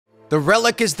The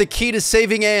relic is the key to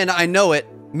saving Anne. I know it.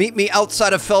 Meet me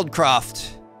outside of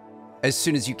Feldcroft as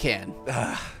soon as you can.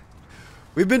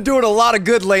 We've been doing a lot of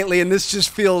good lately, and this just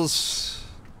feels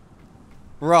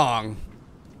wrong.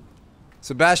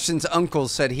 Sebastian's uncle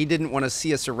said he didn't want to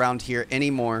see us around here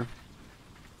anymore.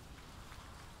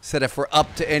 Said if we're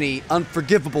up to any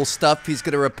unforgivable stuff, he's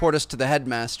going to report us to the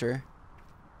headmaster.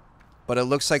 But it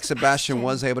looks like Sebastian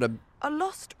was able to... A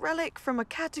lost relic from a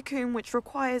catacomb which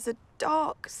requires a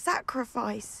dark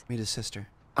sacrifice. Meet his sister.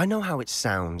 I know how it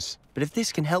sounds, but if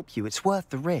this can help you, it's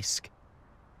worth the risk.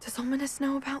 Does Ominous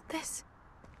know about this?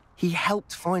 He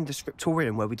helped find the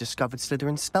scriptorium where we discovered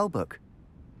Slytherin's spellbook.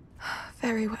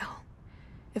 Very well.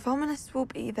 If Ominous will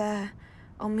be there,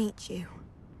 I'll meet you.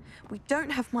 We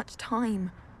don't have much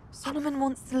time. Solomon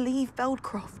wants to leave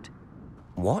Feldcroft.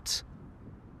 What?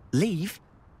 Leave?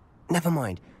 Never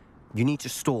mind. You need to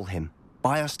stall him.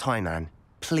 Buy us time, Anne.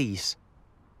 Please.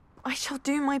 I shall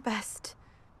do my best.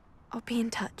 I'll be in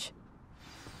touch.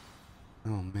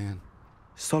 Oh, man.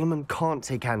 Solomon can't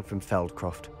take Anne from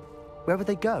Feldcroft. Where would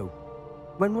they go?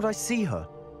 When would I see her?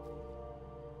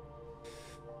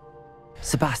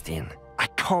 Sebastian. I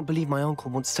can't believe my uncle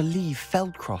wants to leave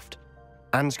Feldcroft.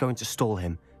 Anne's going to stall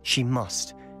him. She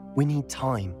must. We need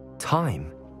time.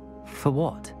 Time? For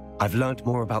what? I've learned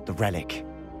more about the relic.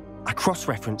 I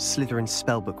cross-referenced Slytherin's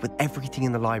spellbook with everything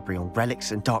in the library on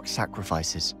relics and dark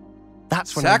sacrifices.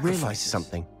 That's when I realized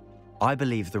something. I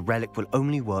believe the relic will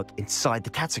only work inside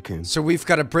the catacomb. So we've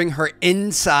got to bring her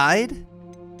inside?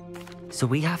 So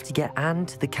we have to get Anne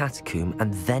to the catacomb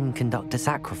and then conduct a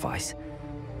sacrifice.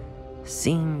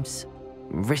 Seems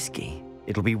risky.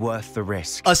 It'll be worth the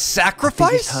risk. A sacrifice?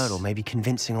 The biggest hurdle may be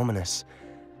convincing Ominous.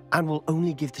 And we'll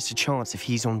only give this a chance if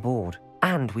he's on board.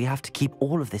 And we have to keep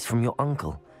all of this from your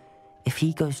uncle. If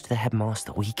he goes to the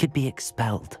headmaster, we could be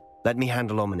expelled. Let me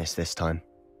handle Ominous this time.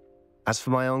 As for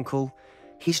my uncle,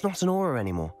 he's not an Auror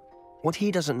anymore. What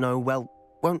he doesn't know, well,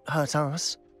 won't hurt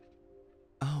us.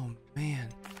 Oh, man.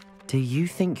 Do you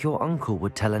think your uncle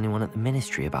would tell anyone at the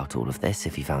ministry about all of this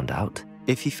if he found out?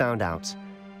 If he found out,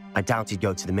 I doubt he'd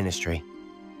go to the ministry.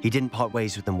 He didn't part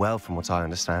ways with them well, from what I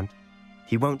understand.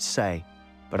 He won't say,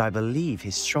 but I believe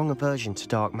his strong aversion to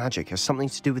dark magic has something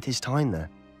to do with his time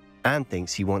there. Anne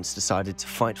thinks he once decided to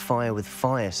fight fire with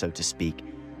fire, so to speak,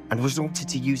 and resorted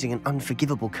to using an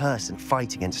unforgivable curse and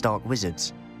fight against dark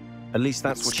wizards. At least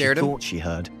that's what she thought she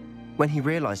heard. When he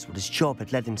realized what his job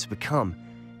had led him to become,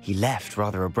 he left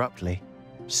rather abruptly.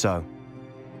 So,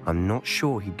 I'm not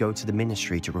sure he'd go to the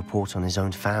ministry to report on his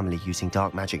own family using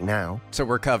dark magic now. So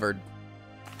we're covered.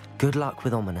 Good luck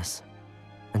with Ominous.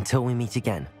 Until we meet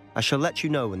again. I shall let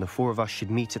you know when the four of us should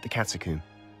meet at the catacomb.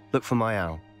 Look for my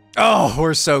owl. Oh,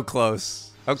 we're so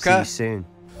close. Okay. See you soon.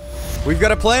 We've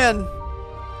got a plan.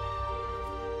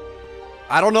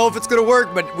 I don't know if it's going to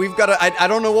work, but we've got to... I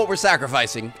don't know what we're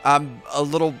sacrificing. I'm a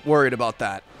little worried about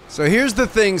that. So here's the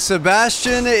thing.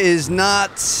 Sebastian is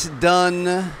not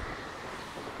done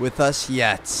with us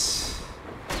yet.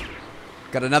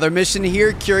 Got another mission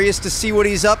here. Curious to see what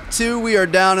he's up to. We are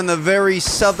down in the very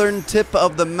southern tip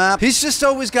of the map. He's just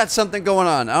always got something going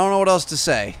on. I don't know what else to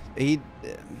say.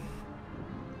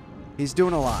 He's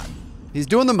doing a lot. He's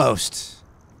doing the most.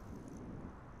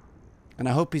 And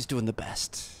I hope he's doing the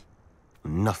best.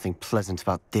 Nothing pleasant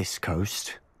about this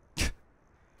coast.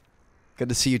 Good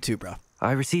to see you too, bro.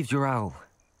 I received your owl.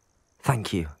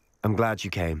 Thank you. I'm glad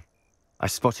you came. I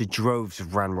spotted droves of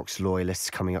Ranrock's loyalists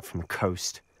coming up from the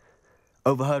coast.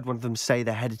 Overheard one of them say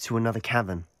they're headed to another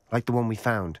cavern, like the one we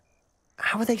found.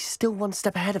 How are they still one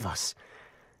step ahead of us?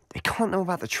 They can't know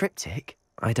about the triptych.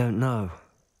 I don't know.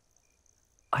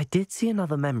 I did see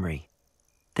another memory.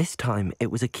 This time,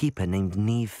 it was a keeper named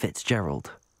Neve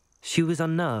Fitzgerald. She was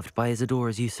unnerved by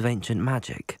Isadora's use of ancient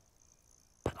magic.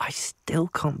 But I still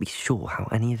can't be sure how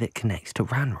any of it connects to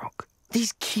Ranrock.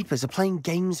 These keepers are playing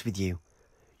games with you.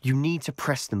 You need to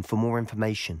press them for more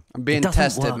information. I'm being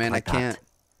tested, man. I can't.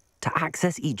 To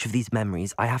access each of these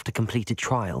memories, I have to complete a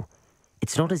trial.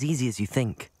 It's not as easy as you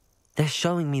think. They're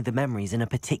showing me the memories in a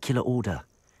particular order.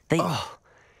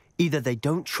 Either they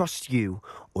don't trust you,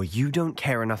 or you don't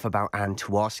care enough about Anne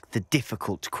to ask the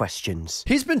difficult questions.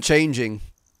 He's been changing.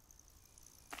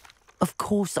 Of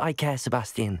course I care,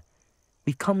 Sebastian.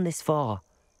 We've come this far.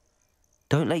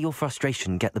 Don't let your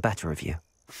frustration get the better of you.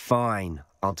 Fine.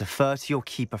 I'll defer to your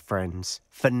keeper friends,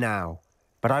 for now.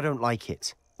 But I don't like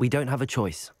it. We don't have a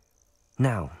choice.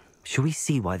 Now, shall we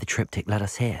see why the triptych led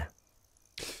us here?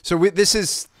 So we've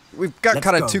got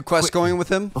kind of two quests going with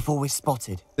him. Before we're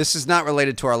spotted. This is not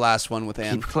related to our last one with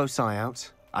Anne. Keep a close eye out.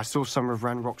 I saw some of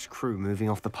Ranrock's crew moving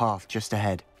off the path just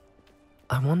ahead.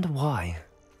 I wonder why.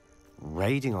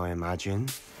 Raiding, I imagine.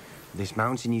 This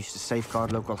mountain used to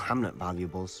safeguard local hamlet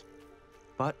valuables,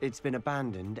 but it's been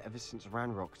abandoned ever since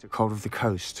Ranrock took hold of the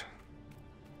coast.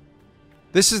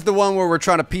 This is the one where we're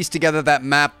trying to piece together that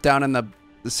map down in the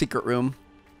secret room.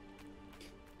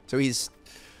 So he's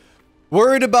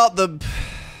worried about the,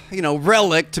 you know,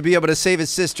 relic to be able to save his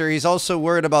sister. He's also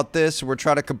worried about this. We're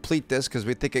trying to complete this because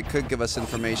we think it could give us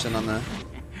information on the...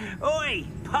 Oi!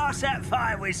 Pass that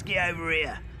fire whiskey over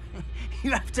here.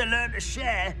 You have to learn to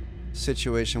share.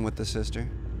 Situation with the sister.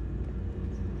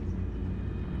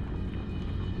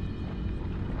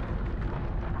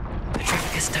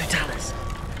 Petrificus totalis.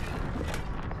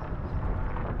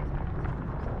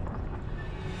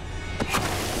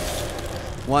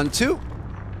 One, two.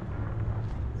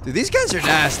 Dude, these guys are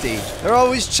nasty. They're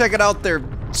always checking out their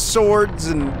swords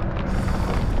and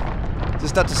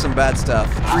just up to some bad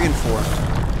stuff. 3 and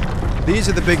 4. These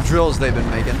are the big drills they've been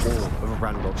making. All of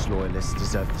Ranrock's loyalists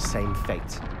deserve the same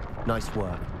fate. Nice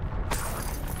work.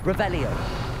 Revelio.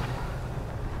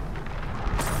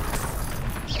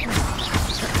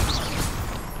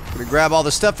 Gonna grab all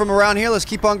the stuff from around here. Let's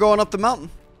keep on going up the mountain.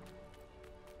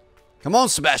 Come on,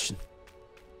 Sebastian.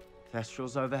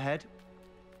 Thestrals overhead.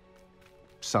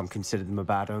 Some consider them a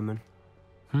bad omen.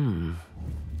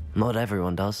 Not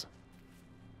everyone does.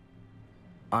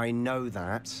 I know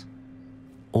that.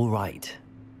 All right.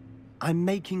 I'm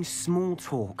making small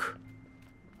talk.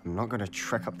 I'm not gonna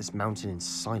trek up this mountain in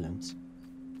silence.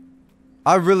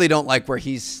 I really don't like where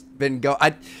he's been going.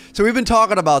 So we've been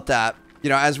talking about that, you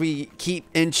know, as we keep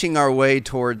inching our way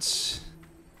towards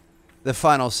the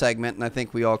final segment, and I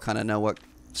think we all kind of know what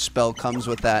spell comes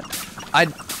with that.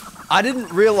 I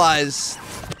didn't realize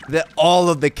that all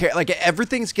of the like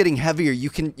everything's getting heavier. You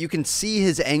can see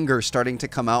his anger starting to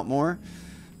come out more.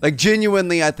 Like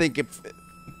genuinely, I think if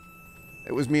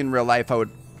it was me in real life, I would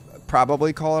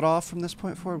probably call it off from this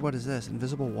point forward. What is this?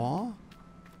 Invisible wall?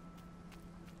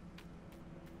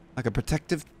 Like a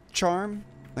protective charm,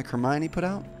 like Hermione put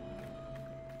out.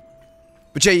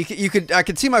 But yeah, I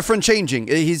could see my friend changing.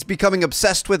 He's becoming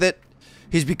obsessed with it.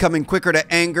 He's becoming quicker to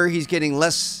anger. He's getting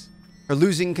less, or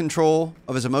losing control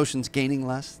of his emotions, gaining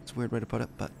less. It's a weird way to put it,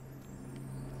 but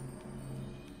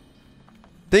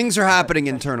things are happening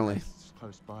internally,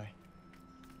 Close by.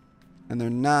 and they're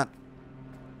not,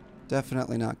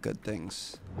 definitely not good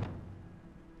things.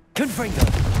 Confringo.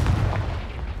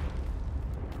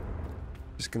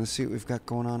 Just gonna see what we've got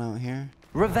going on out here.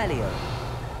 Revelio.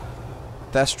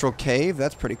 Thestral Cave,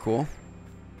 that's pretty cool.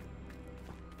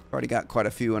 Already got quite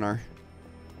a few in our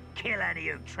Kill any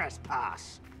who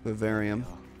trespass. vivarium.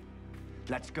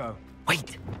 Let's go.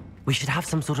 Wait. We should have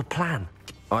some sort of plan.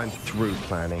 I'm through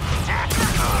planning.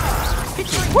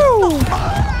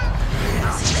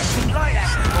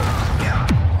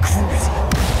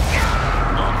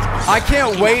 I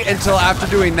can't wait until after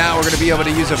doing that we're going to be able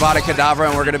to use Avada Kedavra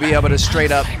and we're going to be able to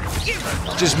straight up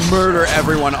just murder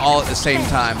everyone all at the same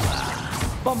time.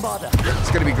 Bombarda.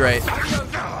 It's going to be great.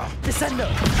 Descendo.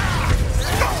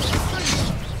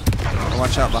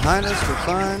 Watch out behind us, we're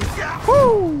fine.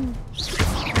 Woo!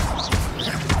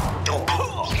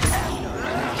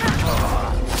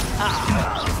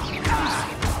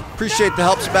 Appreciate the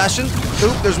help, Sebastian.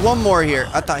 Oop, there's one more here.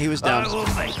 I thought he was down. I will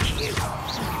make you.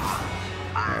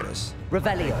 There it is.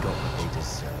 Revelio.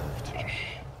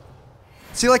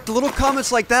 See, like the little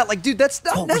comments like that, like, dude, that's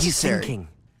not What were you necessary. thinking?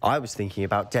 I was thinking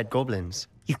about dead goblins,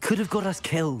 You could have got us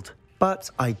killed. but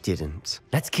I didn't.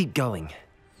 Let's keep going.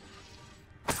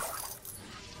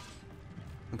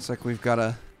 Looks like we've got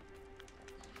a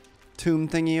tomb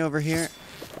thingy over here.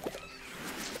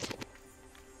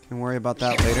 Can worry about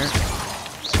that later.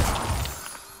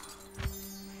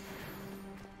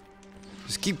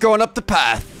 Just keep going up the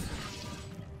path.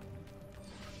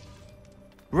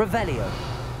 Revelio.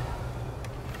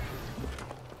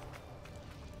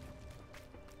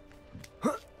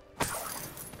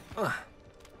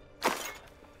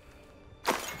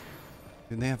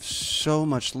 Dude, they have so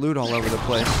much loot all over the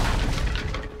place.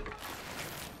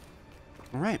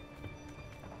 All right.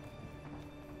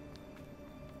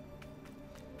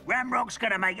 Ramrock's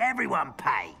gonna make everyone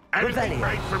pay. Anything Revelio.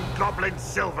 made from goblin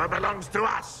silver belongs to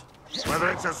us. Whether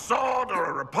it's a sword or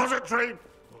a repository,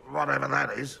 whatever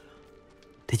that is.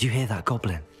 Did you hear that,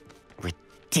 Goblin?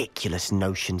 Ridiculous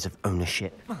notions of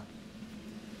ownership.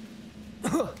 We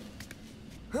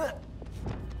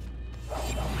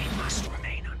must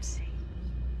remain unseen.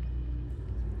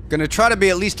 Gonna try to be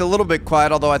at least a little bit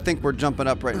quiet, although I think we're jumping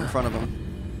up right in front of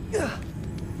him. Yeah,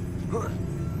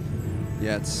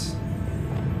 it's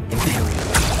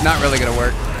not really gonna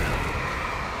work.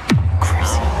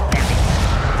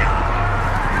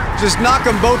 Just knock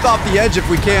them both off the edge if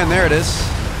we can. There it is.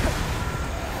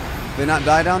 They not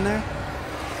die down there?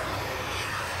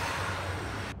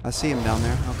 I see him down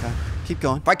there. Okay. Keep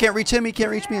going. If I can't reach him, he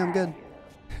can't reach me. I'm good.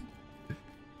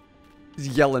 He's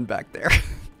yelling back there.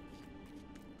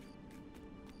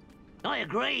 I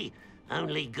agree.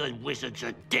 Only good wizards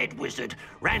are dead wizard.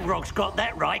 Ranrock's got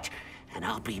that right, and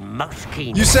I'll be most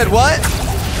keen. You said what?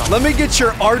 Let me get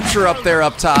your archer up there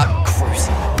up top.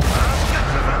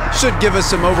 Should give us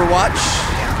some Overwatch.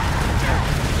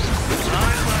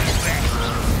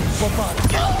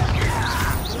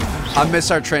 I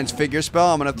miss our Transfigure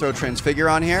spell. I'm going to throw Transfigure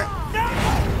on here.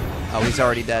 Oh, he's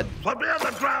already dead. Put me on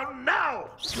the ground now!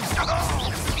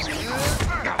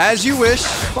 As you wish.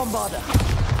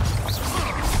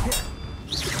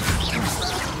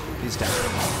 He's down.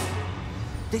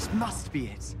 This must be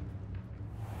it.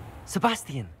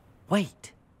 Sebastian,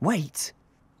 wait. Wait?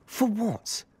 For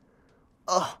what?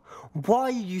 Why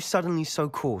are you suddenly so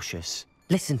cautious?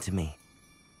 Listen to me.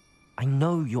 I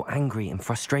know you're angry and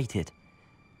frustrated,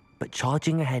 but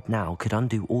charging ahead now could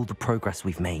undo all the progress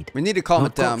we've made. We need to calm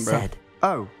Lord it down, Gok bro. said,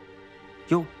 Oh,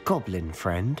 your goblin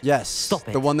friend? Yes. Stop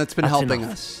it. The one that's been That's helping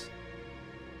enough. us.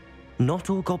 not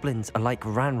all goblins are like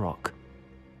Ranrock.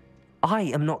 I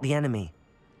am not the enemy.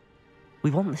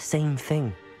 We want the same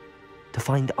thing, to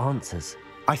find answers.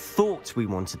 I thought we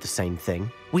wanted the same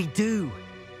thing. We do.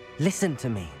 Listen to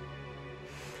me.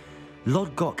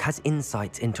 Lord Gok has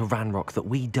insights into Ranrock that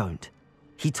we don't.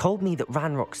 He told me that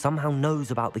Ranrock somehow knows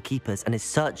about the Keepers and is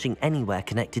searching anywhere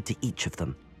connected to each of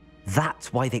them.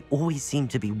 That's why they always seem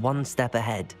to be one step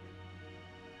ahead.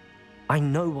 I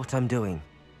know what I'm doing.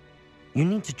 You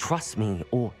need to trust me,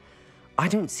 or I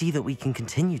don't see that we can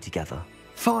continue together.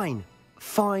 Fine.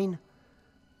 Fine.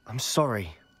 I'm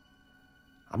sorry.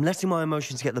 I'm letting my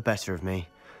emotions get the better of me.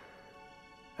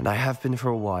 And I have been for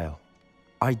a while.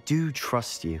 I do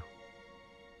trust you.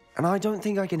 And I don't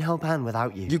think I can help Anne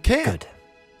without you. You can't. Good.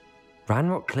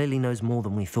 Ranrock clearly knows more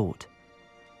than we thought.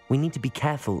 We need to be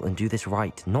careful and do this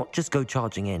right, not just go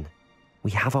charging in.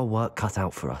 We have our work cut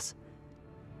out for us.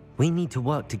 We need to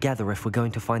work together if we're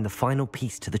going to find the final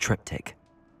piece to the triptych.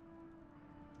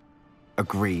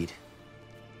 Agreed.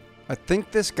 I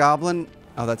think this goblin...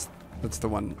 Oh, that's the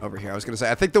one over here. I was going to say,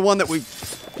 I think the one that we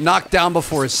knocked down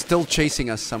before is still chasing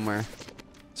us somewhere.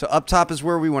 So up top is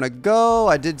where we want to go.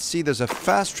 I did see there's a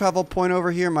fast travel point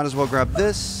over here. Might as well grab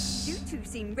this. You two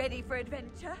seem ready for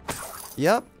adventure.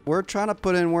 Yep, we're trying to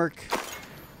put in work.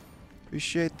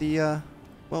 Appreciate the,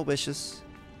 well wishes.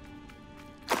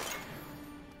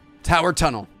 Tower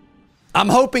tunnel. I'm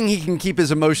hoping he can keep his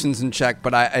emotions in check,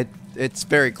 but it's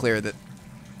very clear that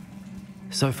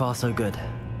So far, so good.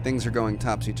 things are going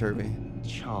topsy-turvy.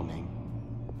 Charming.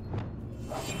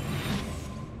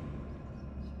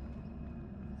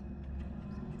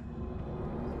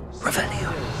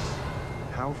 Revelio.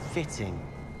 How fitting.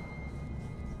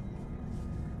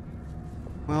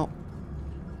 Well,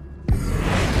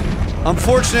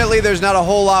 unfortunately, there's not a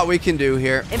whole lot we can do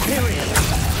here. Hit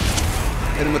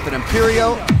him with an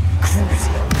Imperio.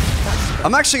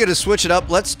 I'm actually going to switch it up.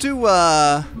 Let's do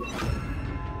all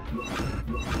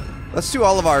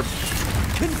of our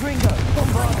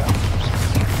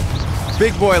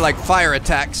big boy like fire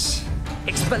attacks.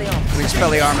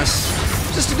 Expelliarmus.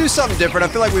 Just to do something different. I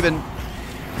feel like we've been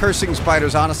cursing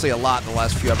spiders honestly a lot in the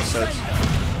last few episodes.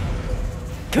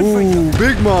 Ooh,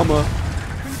 Big Mama.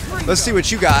 Let's see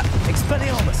what you got.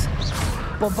 Expelliarmus.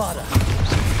 Bombada.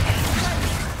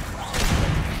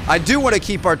 I do want to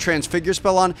keep our Transfigure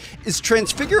spell on. Is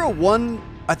Transfigure a one?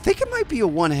 I think it might be a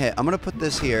one hit. I'm going to put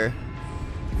this here.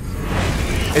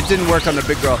 It didn't work on the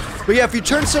big girl. But yeah, if you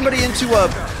turn somebody into a...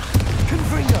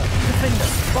 Confringo. Defender.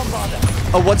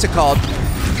 Bombada. Oh, what's it called?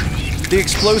 The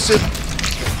explosive...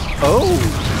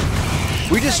 Oh.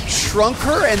 We just shrunk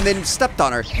her and then stepped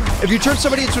on her. If you turn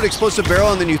somebody into an explosive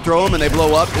barrel and then you throw them and they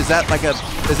blow up, is that like a...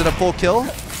 Is it a full kill?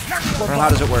 Or how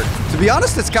does it work? To be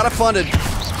honest, it's kind of fun to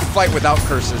fight without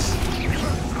curses.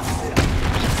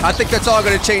 I think that's all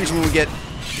going to change when we get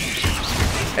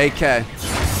AK.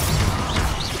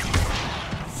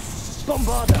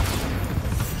 Bombada.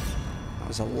 That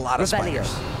was a lot of Revelio.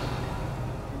 spiders.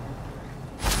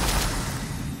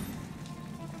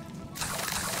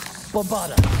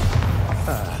 Bombada.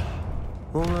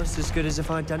 Almost as good as if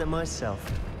I'd done it myself.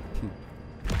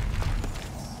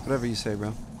 Whatever you say,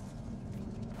 bro.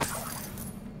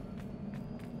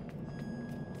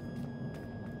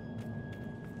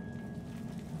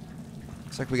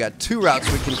 Looks like we got two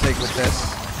routes we can take with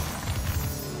this.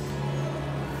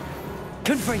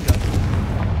 Confringo.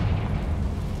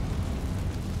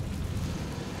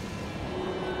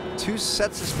 Two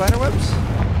sets of spider webs.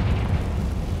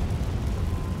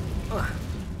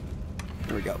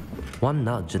 Here we go. One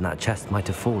nudge and that chest might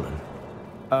have fallen.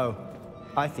 Oh.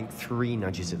 I think 3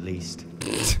 nudges at least.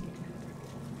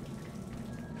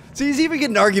 So he's even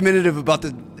getting argumentative about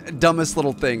the dumbest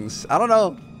little things. I don't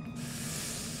know.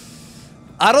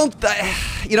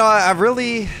 You know, I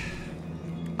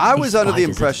was under the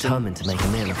impression. Determined to make a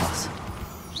meal of us.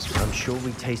 I'm sure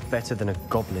we taste better than a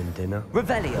goblin dinner.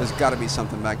 Revelio. There's got to be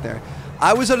something back there.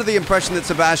 I was under the impression that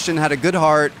Sebastian had a good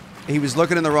heart. He was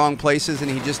looking in the wrong places and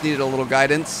he just needed a little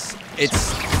guidance.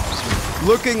 It's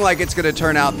looking like it's going to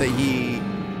turn out that he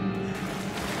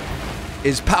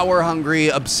is power hungry,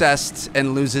 obsessed,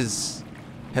 and loses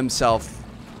himself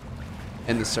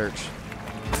in the search.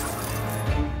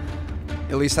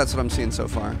 At least that's what I'm seeing so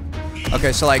far.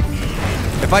 Okay, so like,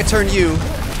 if I turn you,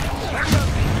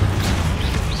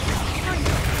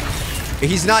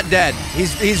 he's not dead.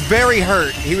 He's very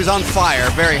hurt. He was on fire,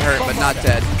 very hurt, but not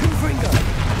dead.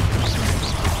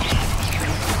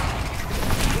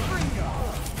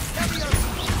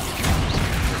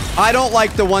 I don't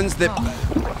like the ones that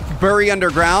bury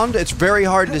underground. It's very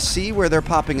hard to see where they're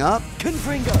popping up. You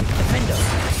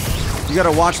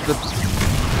gotta watch the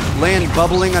land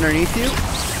bubbling underneath you.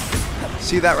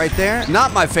 See that right there?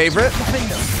 Not my favorite.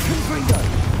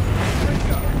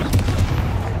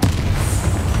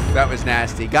 That was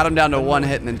nasty. Got him down to 1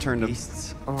 hit and then turned him.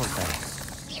 Beasts, aren't they?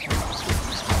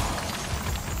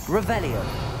 Revelio.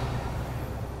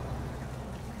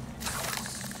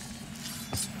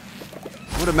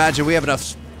 I would imagine we have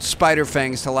enough spider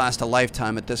fangs to last a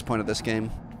lifetime at this point of this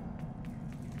game.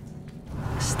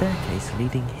 A staircase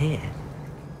leading here.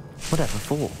 Whatever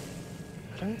for?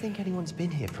 I don't think anyone's been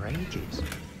here for ages.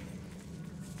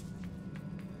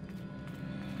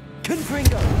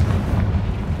 Confringo.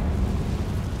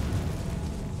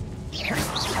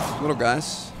 Little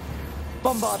guys.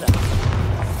 Bombarda.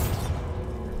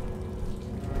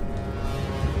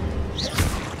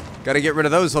 Gotta get rid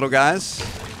of those little guys.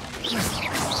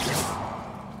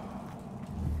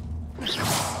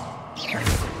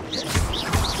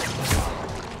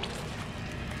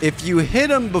 If you hit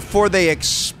them before they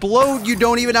explode, you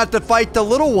don't even have to fight the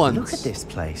little ones. Look at this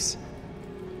place.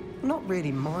 Not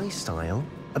really my style.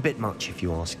 A bit much, if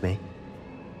you ask me.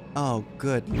 Oh,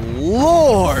 good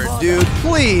lord, dude,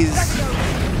 please.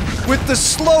 With the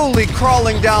slowly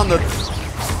crawling down the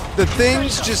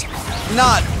things, just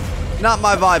not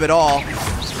my vibe at all.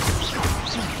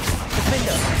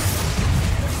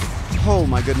 Oh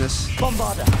my goodness.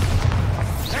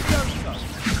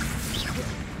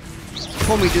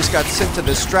 Homie just got sent to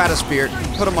the stratosphere,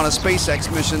 put him on a SpaceX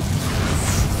mission.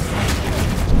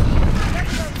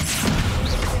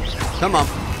 Come on.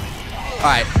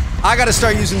 Alright, I gotta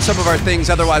start using some of our things,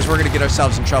 otherwise we're gonna get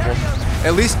ourselves in trouble.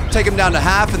 At least take him down to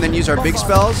half and then use our big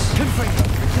spells.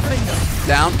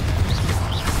 Down.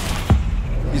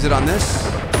 Use it on this.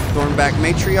 Thornback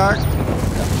Matriarch.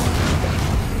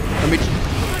 Let me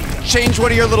change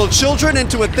one of your little children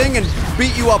into a thing and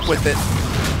beat you up with it.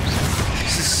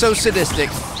 This is so sadistic.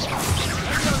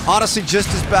 Honestly, just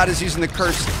as bad as using the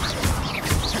curse.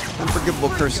 Unforgivable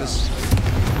curses.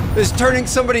 Is turning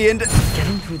somebody into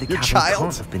Getting through the your cavern child?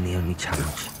 can't have been the only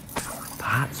challenge.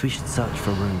 Perhaps we should search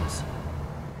for rooms.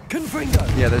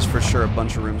 Yeah, there's for sure a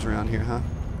bunch of rooms around here, huh?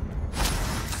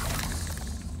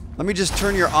 Let me just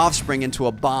turn your offspring into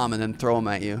a bomb and then throw them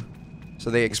at you. So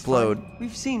they explode.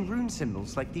 We've seen rune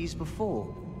symbols like these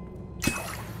before.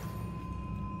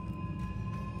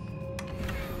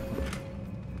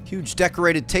 Huge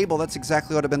decorated table. That's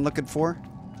exactly what I've been looking for.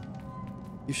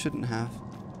 You shouldn't have.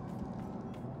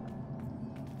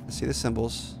 I see the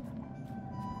symbols.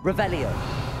 Revelio.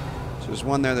 So there's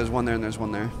one there, there's one there, and there's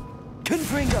one there.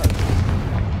 Confringo.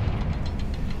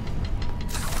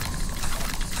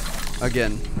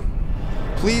 Again.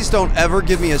 Please don't ever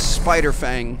give me a spider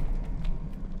fang.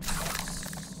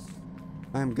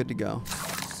 I am good to go.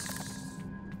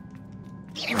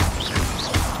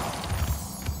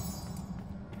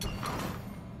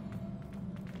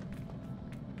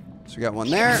 So we got one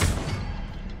there,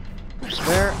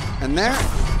 and there.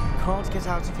 Can't get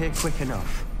out of here quick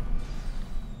enough.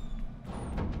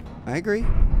 I agree.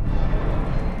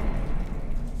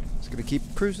 Just gonna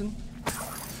keep cruising.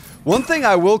 One thing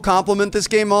I will compliment this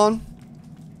game on,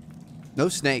 no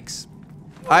snakes.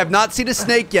 I have not seen a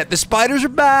snake yet. The spiders are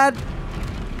bad.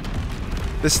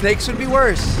 The snakes would be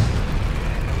worse.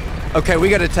 Okay, we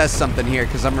gotta test something here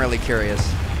because I'm really curious.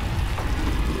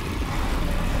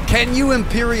 Can you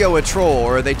Imperio a troll,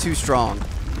 or are they too strong?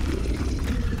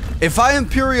 If I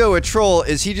Imperio a troll,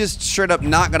 is he just straight up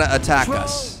not gonna attack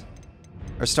us?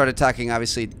 Or start attacking,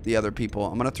 obviously, the other people.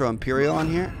 I'm gonna throw Imperio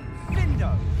on here.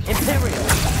 Imperio.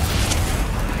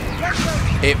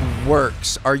 It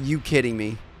works. Are you kidding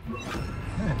me?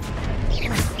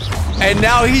 And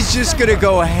now he's just gonna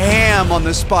go ham on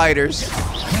the spiders.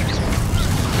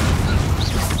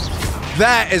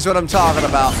 That is what I'm talking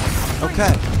about.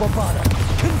 Okay.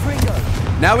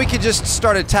 Now we can just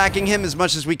start attacking him as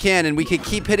much as we can, and we can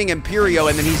keep hitting Imperio,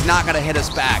 and then he's not gonna hit us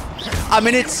back. I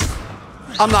mean,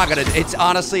 I'm not gonna, it's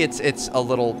honestly, it's a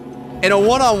little, in a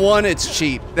one-on-one, it's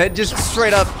cheap. That just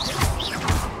straight up,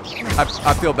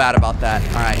 I feel bad about that.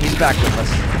 All right, he's back with us.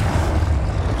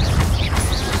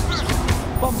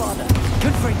 Bombarder,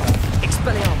 Confringo,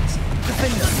 Expelliarmus,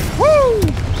 Defender. Woo!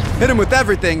 Hit him with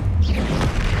everything.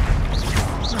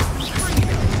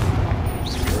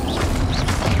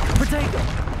 Protego,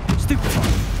 Stupefy.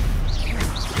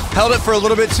 Held it for a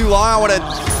little bit too long.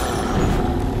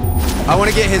 I want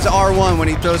to get his R1 when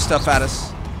he throws stuff at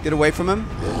us. Get away from him.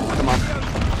 Come on.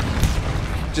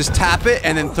 Just tap it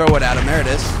and then throw it at him. There it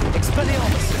is.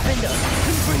 Expelliarmus, Defender,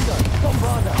 Confringo,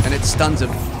 Bombarder. And it stuns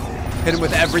him. Hit him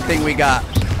with everything we got.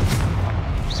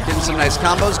 Getting some nice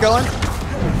combos going.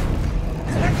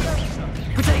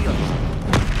 Protego.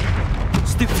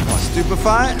 Stupefy.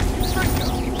 Stupefy.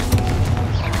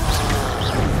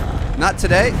 Not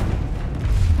today.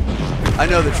 I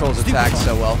know the trolls attack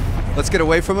so well. Let's get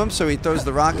away from him so he throws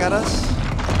the rock at us.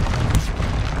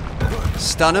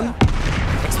 Stun him.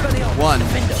 1,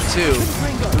 2,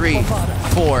 3,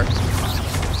 4.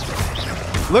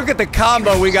 Look at the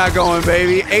combo we got going,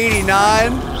 baby.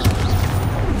 89.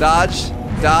 Dodge.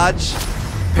 Dodge.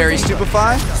 Parry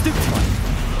Stupefy.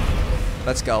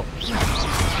 Let's go.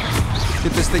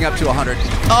 Get this thing up to 100.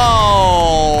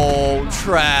 Oh,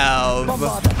 Trav.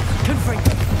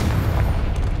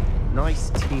 Nice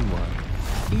teamwork.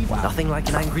 Wow. Nothing like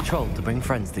an angry troll to bring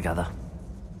friends together.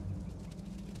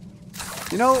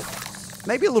 You know,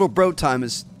 maybe a little bro time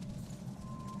is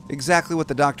exactly what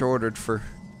the doctor ordered for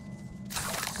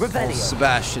old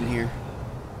Sebastian here.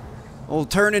 Old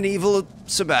turning evil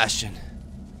Sebastian.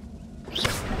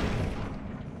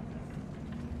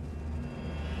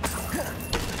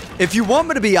 If you want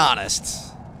me to be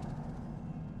honest,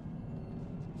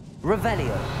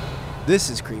 Revelio. This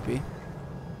is creepy.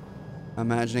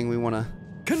 Imagining we want to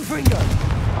Confringo.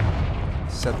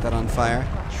 set that on fire.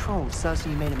 That troll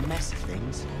certainly made a mess of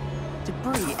things.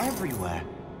 Debris everywhere.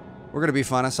 We're going to be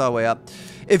fine. I saw a way up.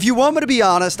 If you want me to be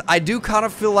honest, I do kind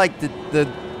of feel like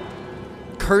the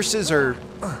curses are...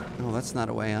 Oh, that's not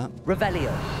a way up.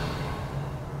 Revelio.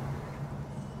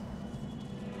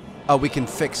 Oh, we can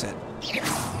fix it.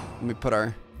 Let me put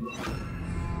our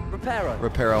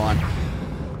Reparo on.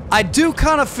 I do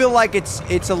kind of feel like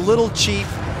it's a little cheap.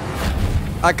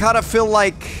 I kind of feel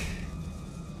like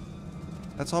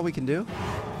that's all we can do.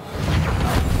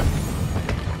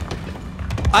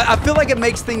 I feel like it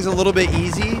makes things a little bit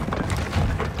easy.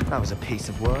 That was a piece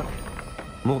of work.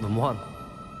 More than one.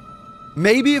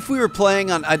 Maybe if we were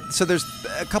playing on... so there's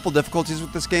a couple difficulties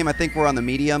with this game. I think we're on the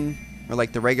medium, or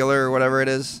like the regular, or whatever it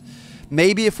is.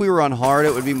 Maybe if we were on hard,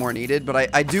 it would be more needed.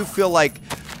 But I do feel like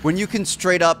when you can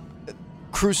straight up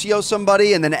Crucio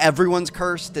somebody and then everyone's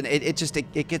cursed, and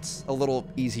it gets a little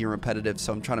easy and repetitive,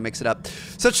 so I'm trying to mix it up.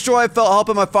 Such joy I felt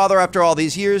helping my father after all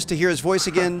these years. To hear his voice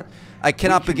again, I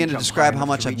cannot begin to describe how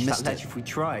much I've missed it. If we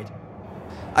tried.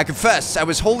 I confess, I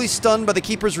was wholly stunned by the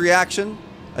Keeper's reaction.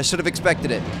 I should have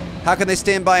expected it. How can they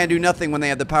stand by and do nothing when they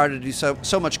have the power to do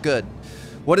so much good?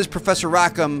 What is Professor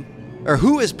Rackham, or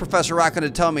who is Professor Rackham to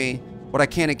tell me what I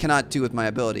can and cannot do with my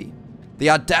ability? The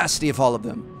audacity of all of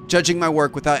them, judging my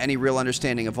work without any real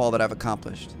understanding of all that I've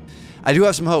accomplished. I do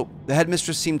have some hope. The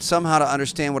headmistress seemed somehow to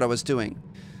understand what I was doing.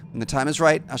 When the time is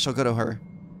right, I shall go to her.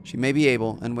 She may be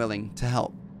able and willing to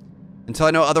help. Until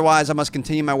I know otherwise, I must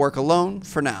continue my work alone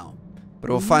for now. But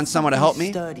we'll find someone to help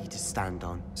me. Sturdy to stand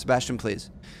on. Sebastian,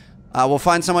 please. We'll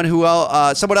find someone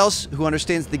someone else who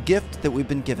understands the gift that we've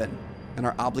been given and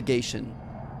our obligation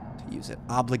to use it.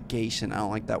 Obligation. I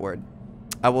don't like that word.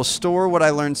 I will store what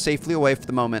I learned safely away for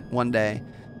the moment. One day,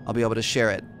 I'll be able to share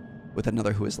it with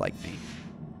another who is like me.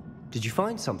 Did you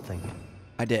find something?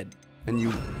 I did, and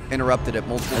you interrupted it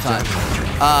multiple times.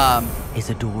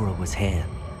 Isadora was here.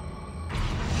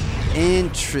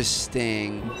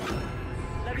 Interesting.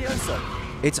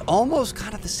 It's almost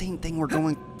kind of the same thing we're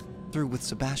going through with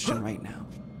Sebastian right now.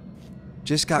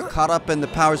 Just got caught up in the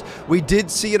powers. We did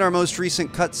see in our most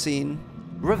recent cutscene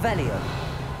Revelio.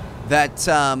 that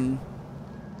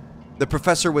the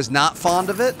professor was not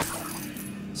fond of it.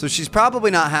 So she's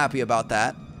probably not happy about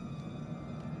that.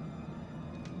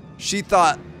 She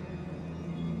thought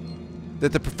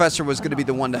that the professor was going to be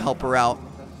the one to help her out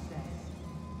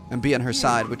and be on her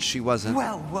side, which she wasn't.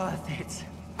 Well worth it.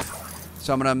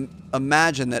 So I'm going to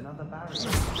imagine that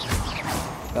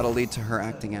that'll lead to her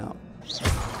acting out.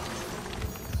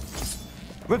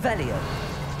 Revelio.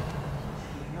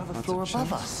 another floor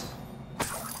above us.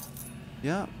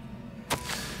 Yeah.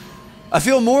 I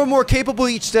feel more and more capable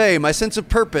each day. My sense of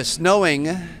purpose, knowing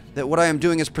that what I am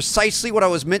doing is precisely what I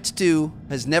was meant to do,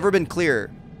 has never been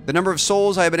clearer. The number of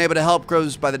souls I have been able to help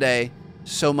grows by the day.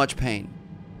 So much pain.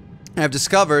 I have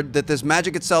discovered that this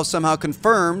magic itself somehow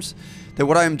confirms that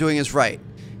what I am doing is right.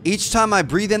 Each time I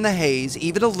breathe in the haze,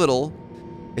 even a little,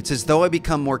 it's as though I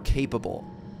become more capable.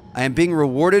 I am being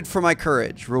rewarded for my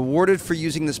courage, rewarded for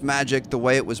using this magic the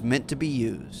way it was meant to be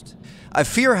used. I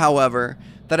fear, however,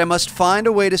 that I must find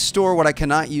a way to store what I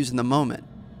cannot use in the moment.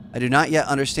 I do not yet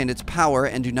understand its power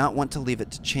and do not want to leave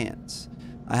it to chance.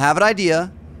 I have an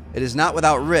idea. It is not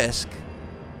without risk,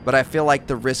 but I feel like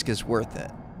the risk is worth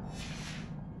it.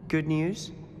 Good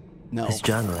news? No. This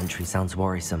journal entry sounds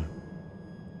worrisome.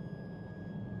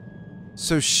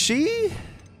 So she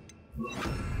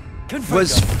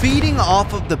was feeding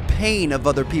off of the pain of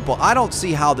other people. I don't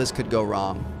see how this could go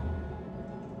wrong.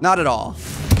 Not at all.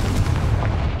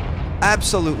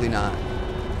 Absolutely not.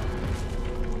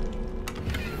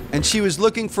 And she was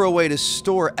looking for a way to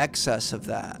store excess of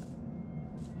that.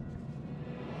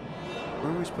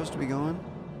 Where are we supposed to be going?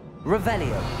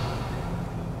 Revelio.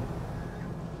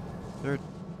 There.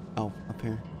 Oh, up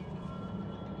here.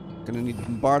 Gonna need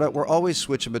Bombarda. We're always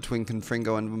switching between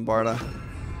Confringo and Bombarda.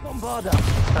 Bombarda!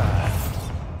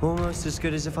 Almost as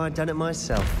good as if I'd done it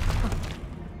myself.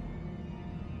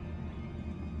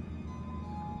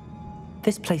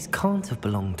 This place can't have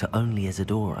belonged to only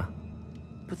Isadora.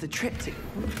 But the triptych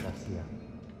pointed us here.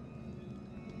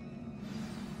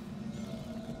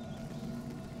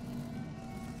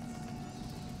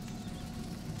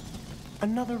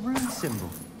 Another rune symbol.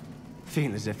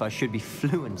 Feel as if I should be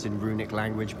fluent in runic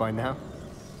language by now.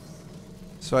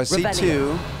 So I see Revelio.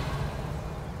 2.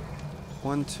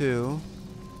 1, 2.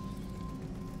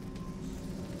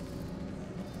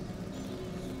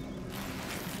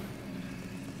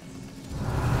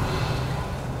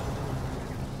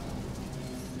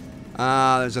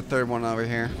 Ah, there's a third one over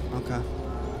here. Okay.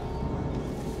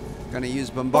 Gonna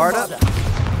use Bombarda.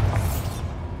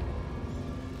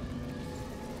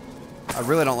 I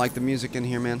really don't like the music in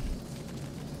here, man.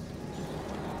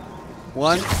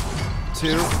 1,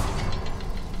 2,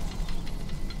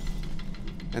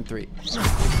 and 3.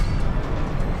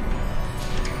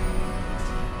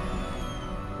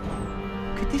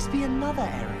 Could this be another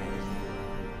area?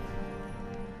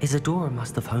 Isadora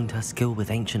must have honed her skill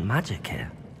with ancient magic here.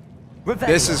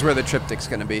 This is where the triptych's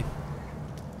gonna be.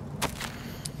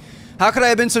 How could I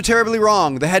have been so terribly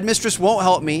wrong? The headmistress won't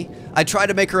help me. I try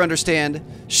to make her understand.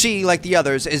 She, like the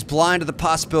others, is blind to the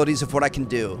possibilities of what I can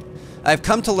do. I have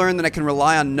come to learn that I can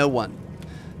rely on no one.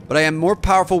 But I am a more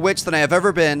powerful witch than I have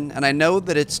ever been, and I know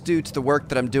that it's due to the work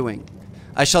that I'm doing.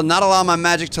 I shall not allow my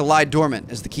magic to lie dormant,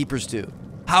 as the keepers do.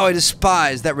 How I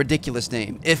despise that ridiculous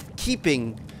name, if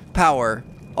keeping power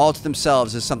all to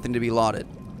themselves is something to be lauded.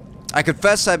 I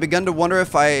confess I've begun to wonder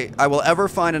if I will ever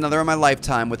find another in my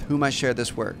lifetime with whom I share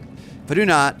this work. If I do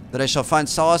not, that I shall find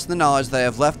solace in the knowledge that I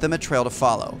have left them a trail to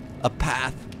follow, a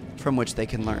path from which they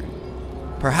can learn.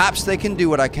 Perhaps they can do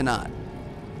what I cannot.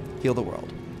 Heal the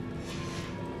world.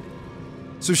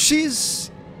 So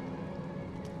she's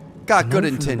got good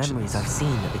intentions. From the memories I've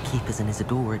seen that the keepers in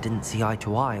Isadora didn't see eye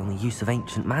to eye on the use of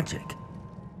ancient magic.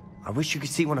 I wish you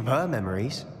could see one of her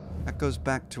memories. That goes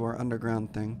back to our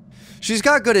underground thing. She's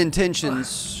got good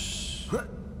intentions.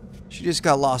 She just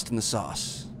got lost in the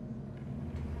sauce.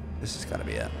 This has got to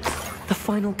be it. The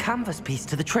final canvas piece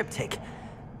to the triptych.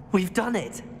 We've done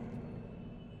it.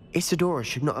 Isadora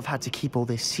should not have had to keep all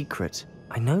this secret.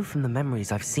 I know from the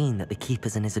memories I've seen that the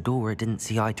keepers in Isadora didn't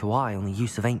see eye to eye on the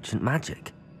use of ancient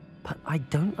magic. But I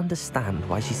don't understand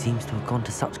why she seems to have gone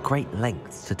to such great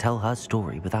lengths to tell her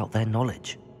story without their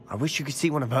knowledge. I wish you could see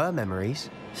one of her memories.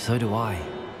 So do I.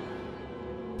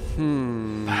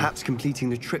 Perhaps completing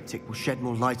the triptych will shed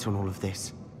more light on all of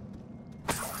this.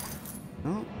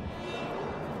 Oh.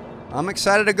 I'm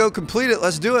excited to go complete it.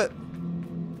 Let's do it.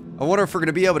 I wonder if we're going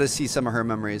to be able to see some of her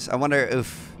memories. I wonder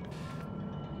if...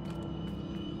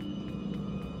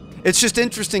 It's just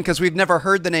interesting because we've never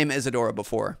heard the name Isadora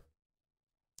before.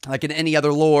 Like in any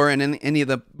other lore and in any of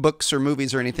the books or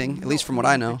movies or anything, at least from what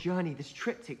I know. The journey this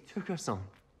triptych took us on.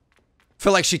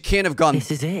 Feel like she can't have gone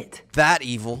This is it. that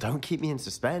evil. Don't keep me in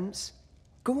suspense.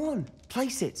 Go on,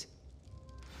 place it.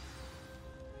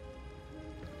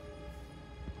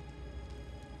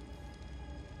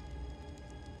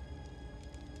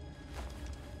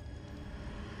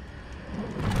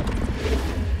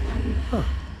 Huh.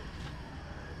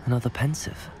 Another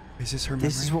pensive. Is this her memory?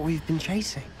 This is what we've been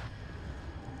chasing.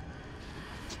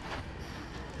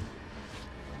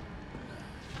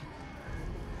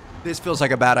 This feels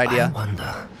like a bad idea. I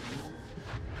wonder.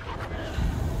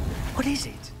 What is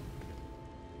it?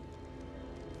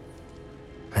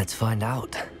 Let's find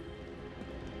out.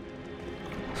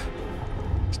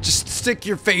 Just stick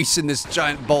your face in this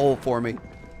giant bowl for me.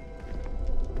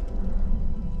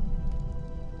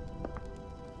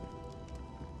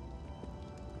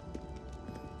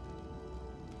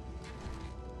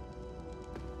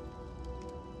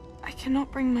 I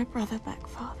cannot bring my brother back,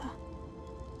 Father.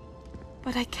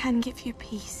 But I can give you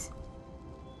peace.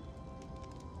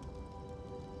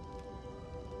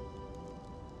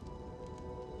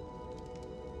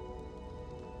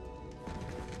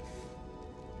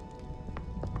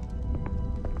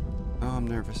 Oh, I'm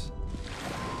nervous.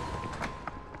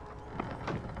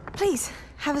 Please,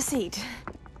 have a seat.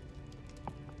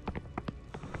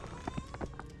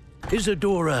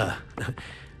 Isadora,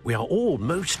 we are all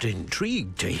most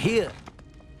intrigued to hear.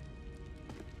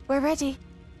 We're ready.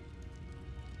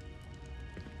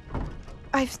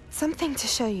 I've something to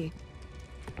show you.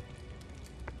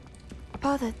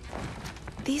 Father,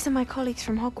 these are my colleagues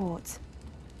from Hogwarts.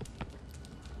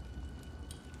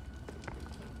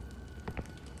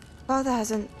 Father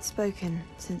hasn't spoken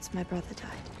since my brother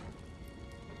died.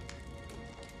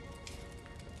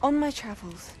 On my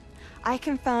travels, I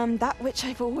confirmed that which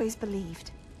I've always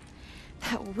believed.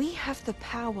 That we have the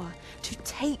power to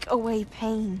take away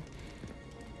pain.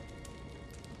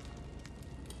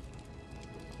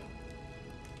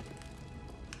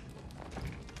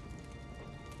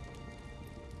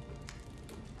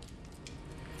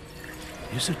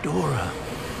 Isadora.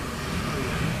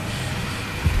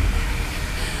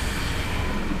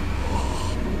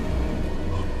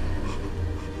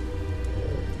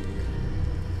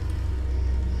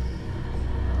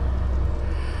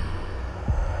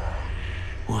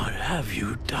 What have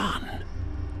you done?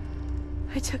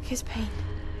 I took his pain.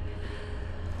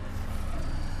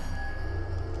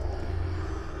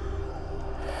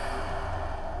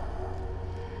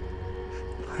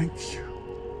 Thank you.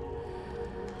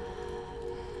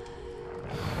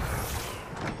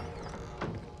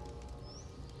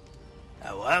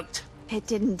 That worked. It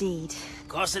did indeed. Of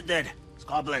course it did. It's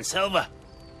goblin silver.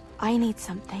 I need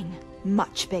something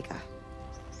much bigger.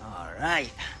 All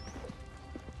right.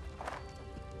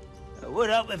 It would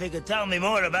help if you could tell me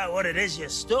more about what it is you're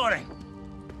storing.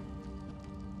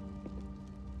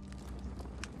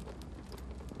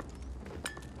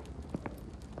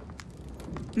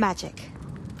 Magic.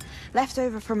 Left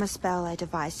over from a spell I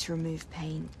devised to remove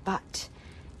pain, but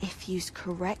if used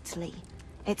correctly,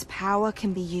 its power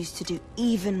can be used to do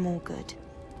even more good.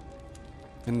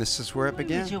 And this is where it Why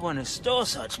began. did you want to store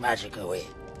such magic away?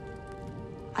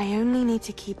 I only need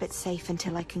to keep it safe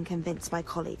until I can convince my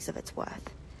colleagues of its worth.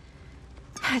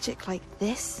 Magic like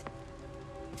this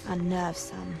unnerves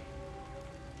some.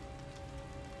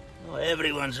 Not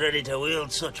everyone's ready to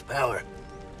wield such power.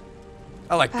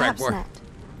 I like Brad Perhaps more. not.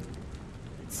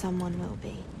 But someone will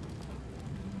be.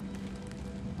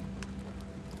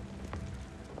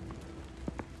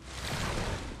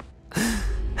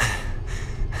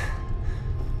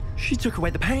 She took away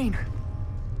the pain.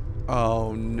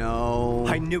 Oh no.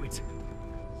 I knew it.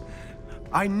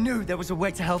 I knew there was a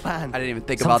way to help Anne. I didn't even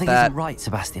think Something about that. isn't right,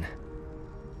 Sebastian.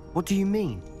 What do you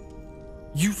mean?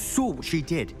 You saw what she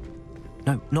did.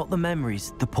 No, not the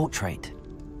memories, the portrait.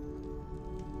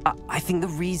 I think the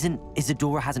reason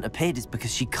Isadora hasn't appeared is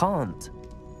because she can't.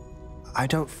 I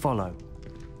don't follow.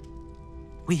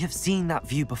 We have seen that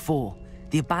view before.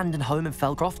 The abandoned home in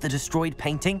Feldcroft, the destroyed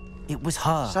painting, it was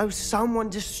her. So someone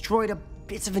destroyed a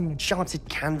bit of enchanted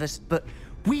canvas, but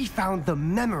we found the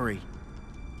memory.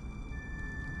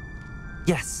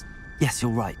 Yes,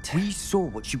 you're right. We saw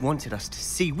what she wanted us to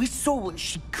see. We saw what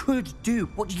she could do,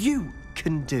 what you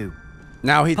can do.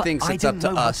 Now he But thinks I it's up didn't to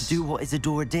know how us. to do what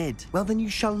Isadora did. Well, then you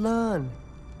shall learn.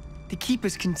 The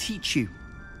Keepers can teach you.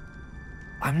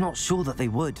 I'm not sure that they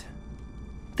would.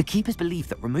 The Keepers believe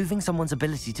that removing someone's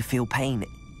ability to feel pain,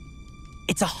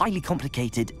 it's a highly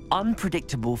complicated,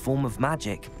 unpredictable form of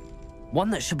magic. One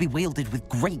that should be wielded with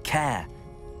great care,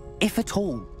 if at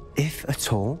all. If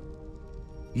at all,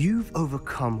 you've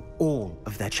overcome all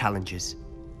of their challenges.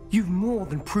 You've more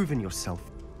than proven yourself.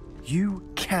 You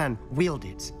can wield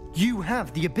it. You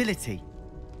have the ability.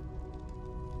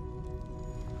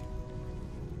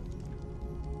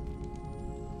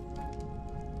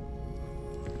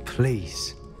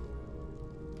 Please,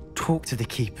 talk to the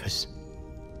Keepers.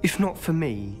 If not for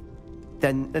me,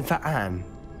 then for Anne.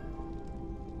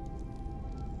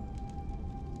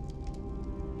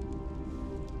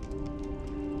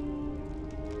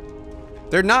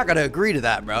 They're not gonna agree to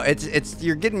that, bro. It's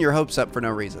you're getting your hopes up for no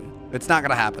reason. It's not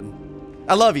gonna happen.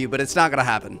 I love you, but it's not gonna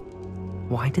happen.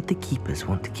 Why did the keepers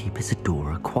want to keep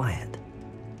Isadora quiet?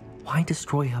 Why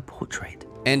destroy her portrait?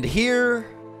 And here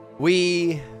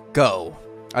we go.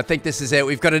 I think this is it.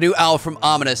 We've got a new owl from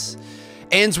Ominous.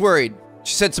 Anne's worried.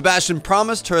 She said Sebastian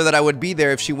promised her that I would be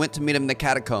there if she went to meet him in the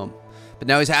catacomb. But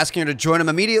now he's asking her to join him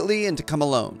immediately and to come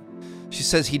alone. She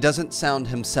says he doesn't sound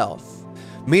himself.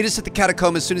 Meet us at the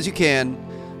catacomb as soon as you can.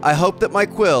 I hope that my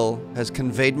quill has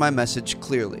conveyed my message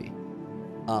clearly.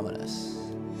 Ominous.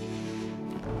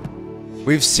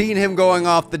 We've seen him going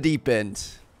off the deep end.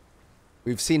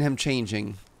 We've seen him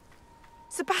changing.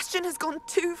 Sebastian has gone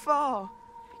too far.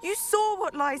 You saw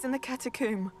what lies in the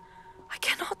catacomb. I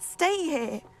cannot stay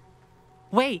here.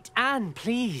 Wait, Anne,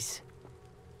 please.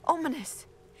 Ominous.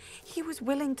 He was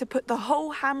willing to put the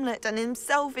whole hamlet and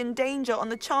himself in danger on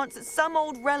the chance that some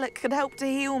old relic could help to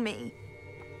heal me.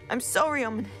 I'm sorry,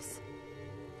 Ominous.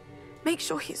 Make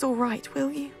sure he's all right,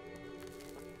 will you?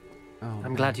 Oh,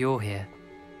 I'm glad you're here.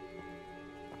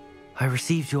 I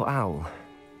received your owl.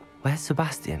 Where's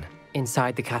Sebastian?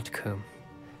 Inside the catacomb.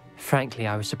 Frankly,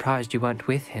 I was surprised you weren't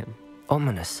with him.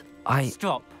 Ominous,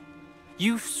 Stop.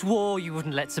 You swore you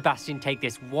wouldn't let Sebastian take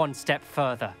this one step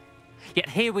further. Yet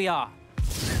here we are.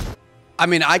 I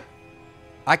mean, I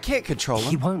can't control him.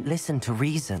 He won't listen to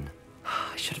reason.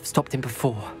 I should have stopped him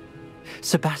before.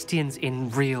 Sebastian's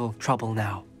in real trouble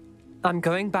now. I'm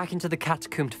going back into the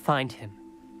catacomb to find him.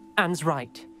 Anne's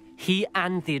right. He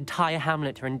and the entire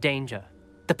hamlet are in danger.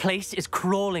 The place is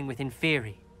crawling with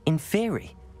Inferi.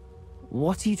 Inferi?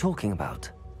 What are you talking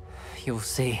about? You'll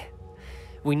see.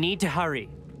 We need to hurry.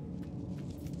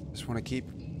 Just want to keep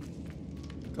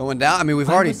going down. I mean, we've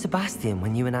Where already was Sebastian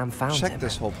when you and Anne found checked him?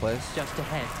 this whole place. Just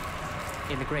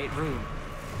ahead, in the great room.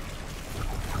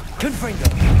 Confringo!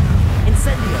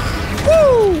 Incendio!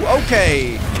 Woo!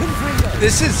 Okay. Confringo!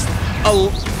 This is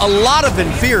a lot of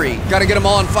Inferi. Got to get them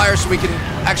all on fire so we can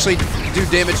actually do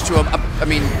damage to them. I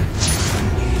mean,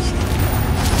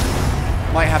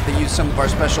 might have to use some of our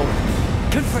special.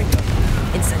 Confringo!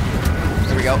 Incendio!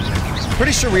 There we go.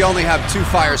 Pretty sure we only have 2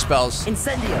 fire spells.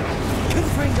 Incendio!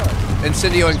 Confringo!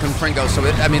 Incendio and Confringo. So,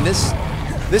 I mean, this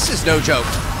is no joke.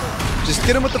 Just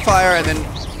get him with the fire and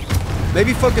then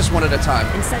maybe focus one at a time.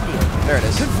 Incendio! There it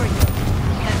is. Confringo!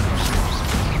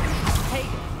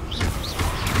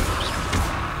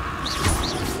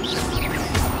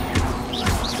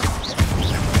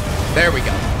 There we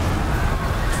go.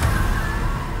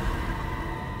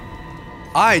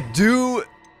 I do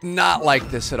not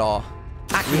like this at all.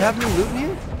 Do we have new loot in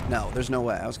here? No, there's no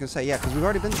way. I was gonna say, yeah, because we've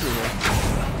already been through here.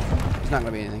 There's not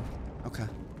gonna be anything. Okay.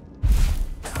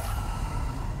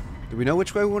 Do we know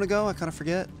which way we want to go? I kind of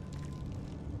forget.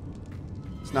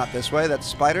 It's not this way. That's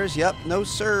spiders. Yep. No,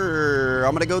 sir.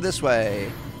 I'm gonna go this way.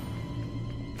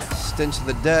 Stench of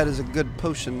the Dead is a good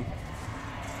potion.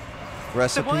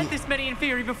 Recipe. There weren't this many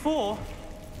Inferi before.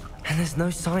 And there's no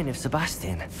sign of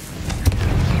Sebastian.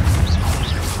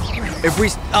 If we,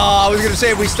 I was gonna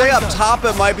say, if we stay up top,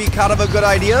 it might be kind of a good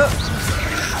idea.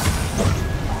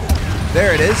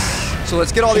 There it is. So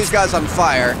let's get all these guys on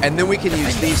fire, and then we can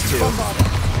use these 2.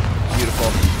 Beautiful.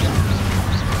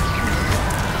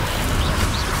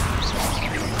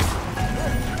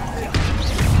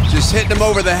 Just hitting them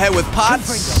over the head with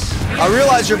pots. I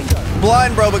realize you're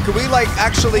blind, bro, but could we, like,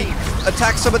 actually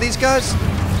attack some of these guys?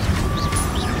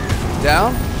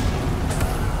 Down.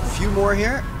 A few more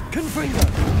here.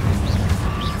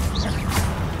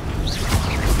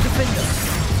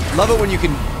 Love it when you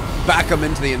can back them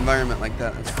into the environment like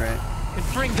that. That's great.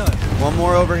 Confringo. One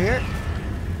more over here.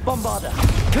 Bombarda!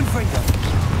 Confringo!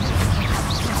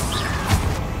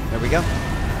 There we go.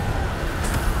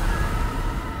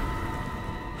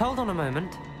 Hold on a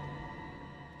moment.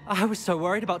 I was so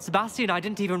worried about Sebastian I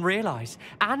didn't even realize.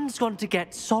 Anne's gone to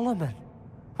get Solomon.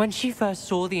 When she first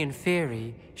saw the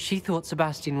Inferi, she thought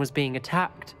Sebastian was being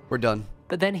attacked. We're done.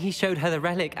 But then he showed her the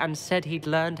relic and said he'd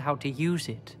learned how to use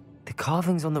it. The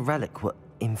carvings on the relic were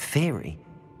Inferi,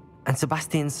 and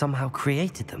Sebastian somehow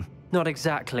created them. Not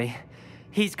exactly.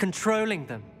 He's controlling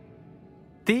them.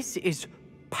 This is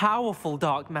powerful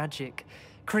dark magic.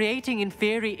 Creating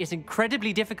Inferi is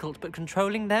incredibly difficult, but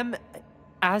controlling them...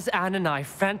 As Anne and I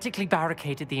frantically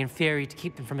barricaded the Inferi to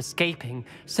keep them from escaping,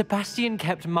 Sebastian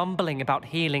kept mumbling about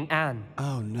healing Anne.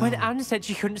 Oh, no. When Anne said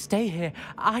she couldn't stay here,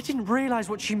 I didn't realize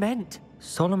what she meant.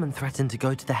 Solomon threatened to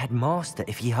go to the headmaster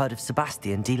if he heard of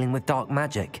Sebastian dealing with dark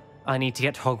magic. I need to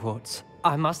get to Hogwarts.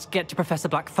 I must get to Professor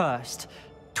Black first.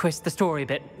 Twist the story a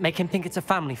bit, make him think it's a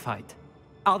family fight.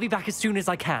 I'll be back as soon as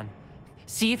I can.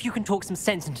 See if you can talk some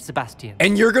sense into Sebastian.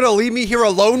 And you're gonna leave me here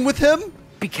alone with him?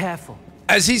 Be careful.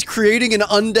 As he's creating an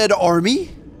undead army?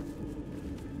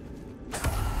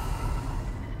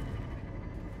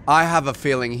 I have a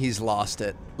feeling he's lost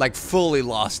it. Like, fully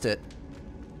lost it.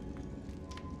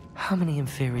 How many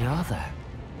Inferi are there?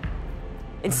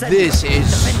 This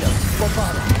is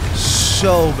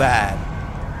so bad.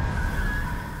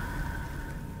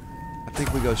 I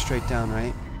think we go straight down,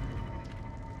 right?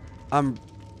 I'm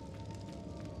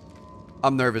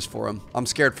nervous for him. I'm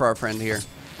scared for our friend here.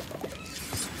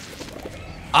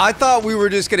 I thought we were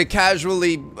just gonna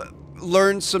casually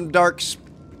learn some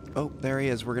oh, there he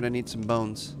is. We're gonna need some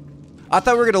bones. I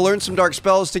thought we were gonna learn some dark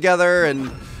spells together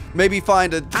and maybe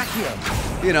find a,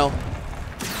 you know,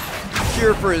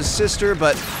 cure for his sister,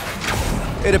 but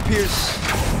it appears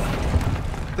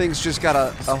things just got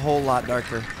a whole lot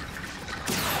darker.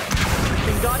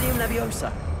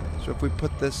 So if we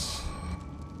put this...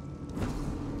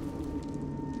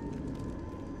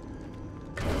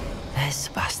 There's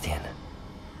Sebastian.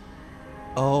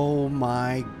 Oh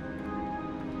my...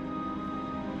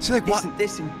 See, like, Isn't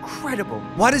this incredible?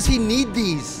 Why does he need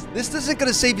these? This isn't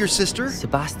gonna save your sister.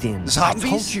 Sebastian. Zombies? I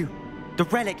told you. The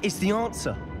relic is the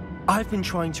answer. I've been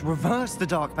trying to reverse the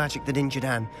dark magic that injured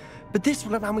Anne, but this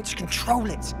will allow me to control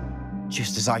it.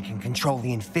 Just as I can control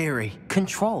the Inferi.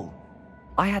 Control?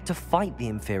 I had to fight the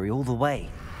Inferi all the way.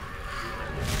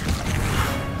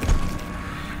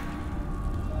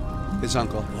 His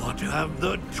uncle. What have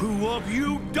the two of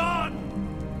you done?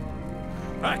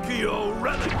 Accio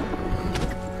relic!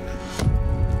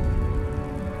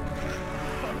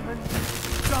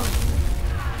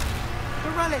 The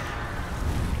relic!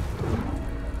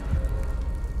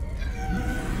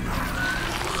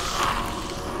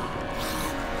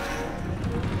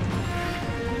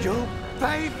 You'll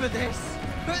pay for this!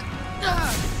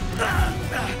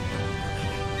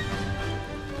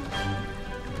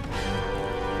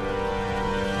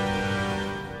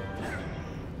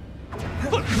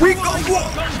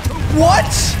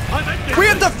 What? We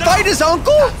have to fight his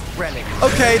uncle? Relic.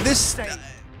 Okay, this...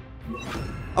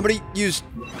 I'm gonna use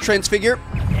Transfigure.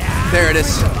 There it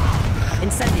is.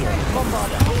 Incendio.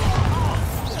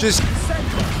 Just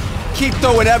keep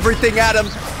throwing everything at him.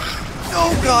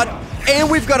 Oh god. And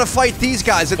we've got to fight these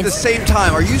guys at the same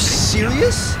time. Are you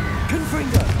serious?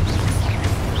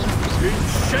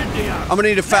 I'm gonna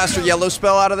need a faster yellow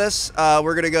spell out of this.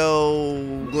 We're gonna go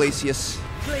Glacius.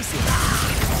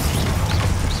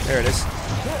 There it is.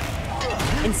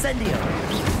 Incendio.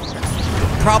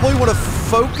 Probably want to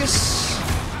focus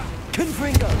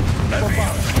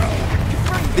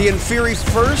the Inferi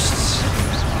first,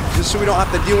 just so we don't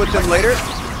have to deal with them later.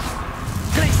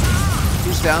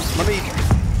 Who's down? Let me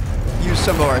use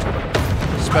some of our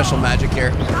special magic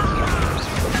here.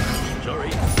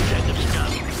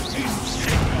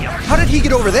 How did he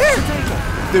get over there?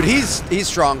 Dude, he's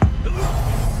strong.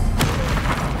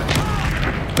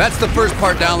 That's the first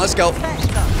part down. Let's go.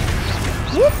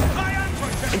 Whoop.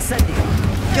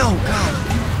 Yo,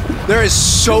 God. There is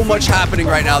so much happening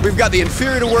right now. We've got the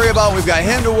Inferi to worry about. We've got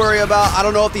him to worry about. I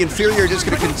don't know if the Inferi are just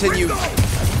going to continue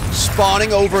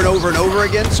spawning over and over and over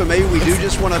again. So maybe we do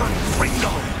just want to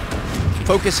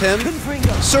focus him.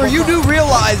 Sir, you do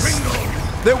realize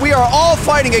that we are all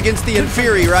fighting against the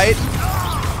Inferi, right?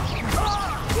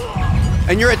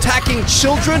 And you're attacking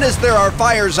children as there are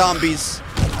fire zombies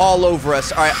all over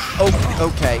us. All right.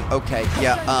 Okay.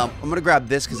 Yeah. I'm gonna grab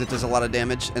this because it does a lot of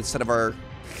damage instead of our.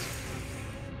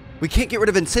 We can't get rid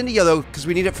of Incendio though because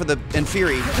we need it for the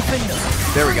Inferi.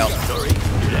 There we go.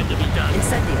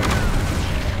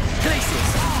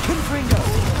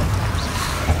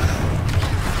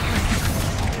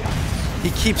 He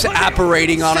keeps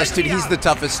apparating on us, dude. He's the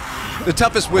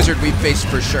toughest wizard we've faced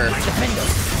for sure.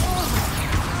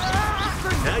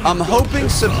 I'm hoping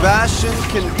Sebastian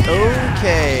can...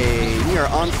 Okay, we are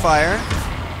on fire.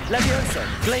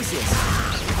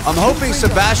 I'm hoping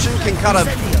Sebastian can kind of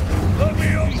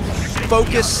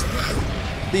focus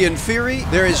the Inferi.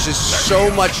 There is just so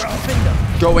much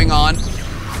going on.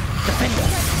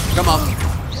 Come on.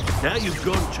 Now you've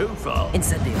gone too far.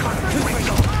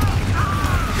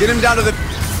 Get him down to the...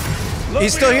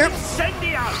 He's still here?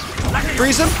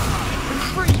 Freeze him.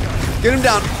 Get him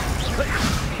down.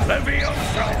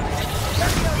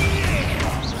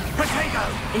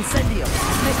 Incendio.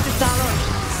 Mr. Sallow.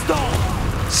 Stop.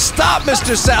 Stop,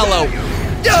 Mr. Sallow.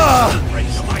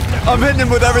 I'm hitting him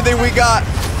with everything we got.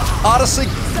 Honestly,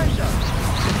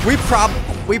 we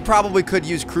probably could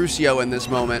use Crucio in this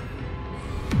moment.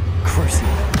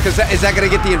 Crucio. Because is that going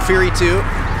to get the Inferi too?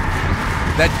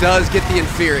 That does get the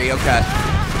Inferi. Okay.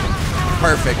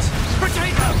 Perfect.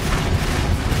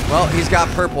 Well, he's got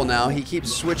purple now. He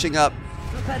keeps switching up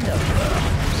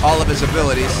all of his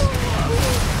abilities.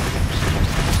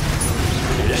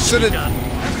 Should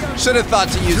have thought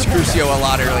to use Crucio a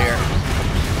lot earlier.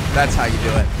 That's how you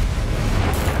do it.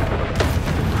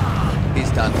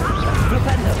 He's done.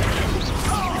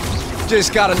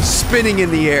 Just got him spinning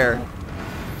in the air.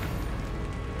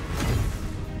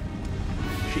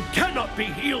 She cannot be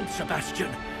healed,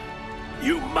 Sebastian.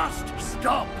 You must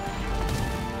stop.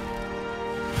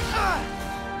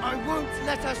 I won't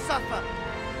let her suffer.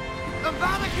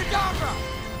 Avada Kedavra!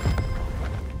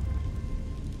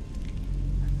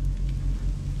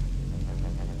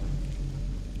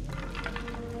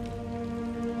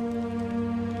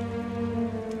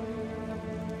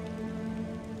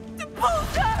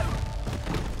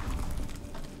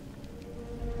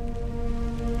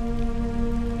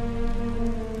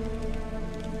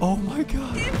 Oh my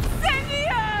god.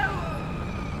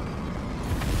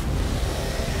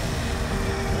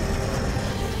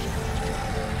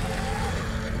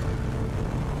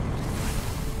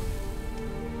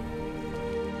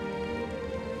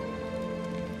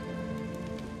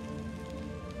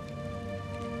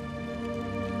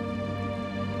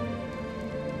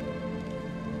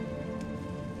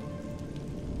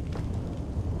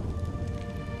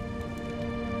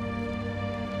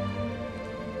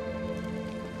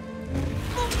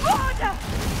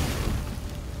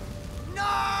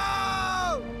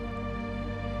 No!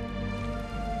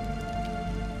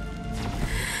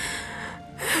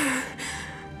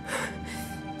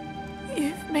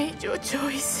 You've made your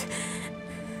choice.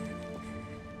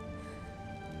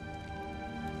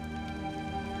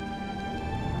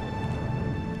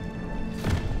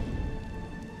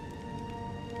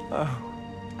 Oh,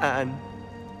 Anne.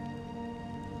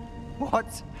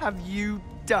 What have you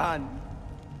done?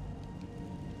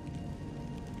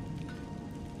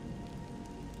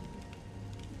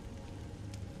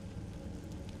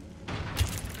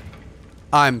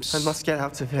 I must get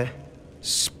out of here.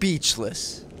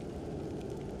 Speechless.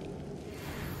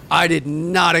 I did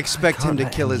not expect him to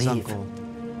kill his uncle.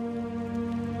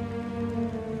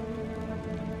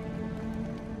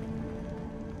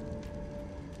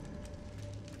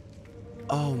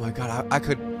 Oh my god, I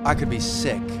could be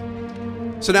sick.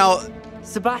 So now,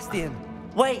 Sebastian,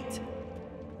 wait!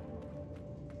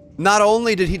 not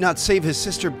only did he not save his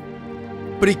sister,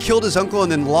 but he killed his uncle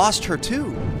and then lost her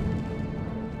too.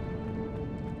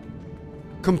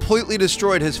 Completely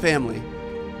destroyed his family.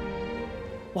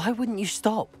 Why wouldn't you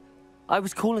stop? I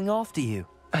was calling after you.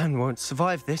 Anne won't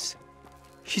survive this.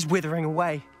 She's withering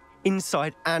away,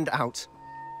 inside and out.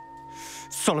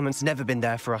 Solomon's never been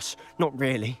there for us, not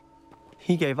really.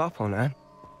 He gave up on Anne.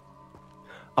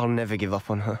 I'll never give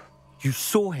up on her. You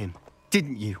saw him,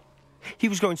 didn't you? He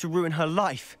was going to ruin her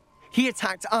life. He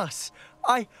attacked us.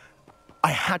 I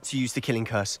had to use the killing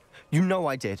curse. You know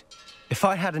I did. If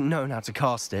I hadn't known how to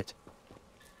cast it.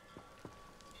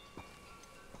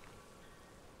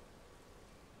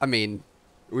 I mean,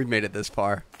 we've made it this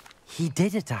far. He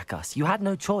did attack us. You had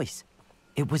no choice.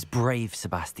 It was brave,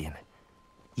 Sebastian.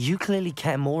 You clearly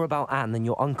care more about Anne than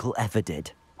your uncle ever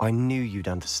did. I knew you'd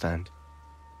understand.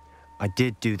 I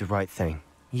did do the right thing.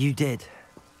 You did.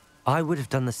 I would have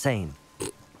done the same,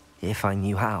 if I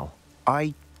knew how.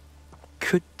 I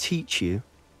could teach you.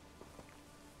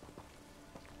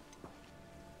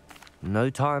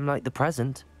 No time like the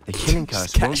present. The killing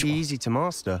curse won't be easy to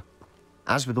master.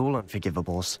 As with all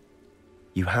unforgivables,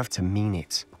 you have to mean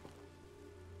it.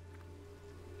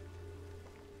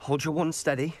 Hold your wand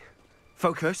steady.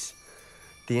 Focus.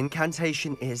 The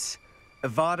incantation is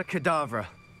Avada Kedavra.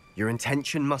 Your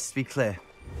intention must be clear.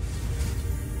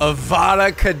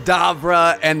 Avada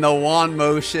Kedavra, and the wand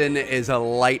motion is a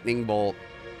lightning bolt.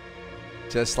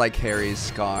 Just like Harry's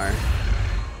scar.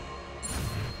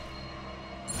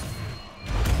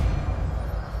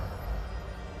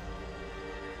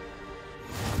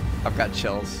 I've got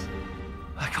chills.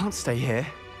 I can't stay here.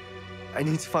 I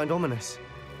need to find Ominous.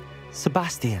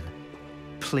 Sebastian.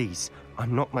 Please,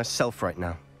 I'm not myself right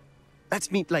now.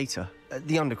 Let's meet later at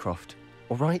the Undercroft,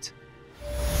 all right?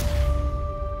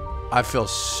 I feel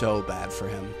so bad for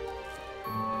him.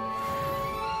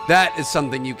 That is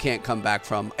something you can't come back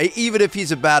from. Even if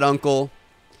he's a bad uncle,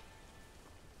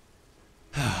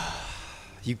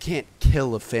 you can't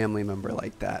kill a family member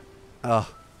like that. Oh,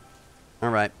 all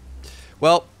right.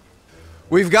 Well,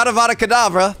 we've got Avada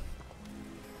Kedavra.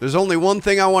 There's only one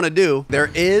thing I want to do.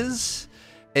 There is,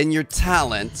 in your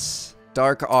talents,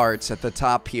 dark arts at the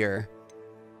top here.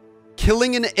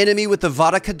 Killing an enemy with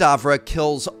Avada Kedavra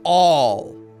kills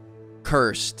all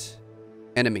cursed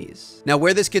enemies. Now,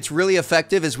 where this gets really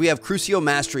effective is we have Crucio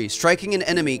Mastery. Striking an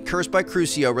enemy cursed by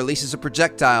Crucio releases a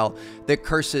projectile that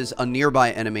curses a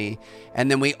nearby enemy. And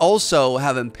then we also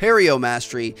have Imperio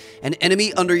Mastery. An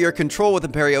enemy under your control with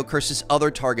Imperio curses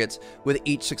other targets with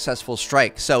each successful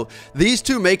strike. So these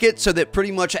two make it so that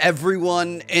pretty much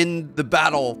everyone in the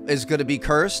battle is going to be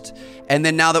cursed. And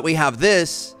then now that we have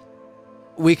this,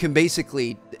 we can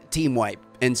basically team wipe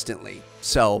instantly.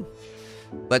 So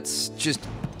let's just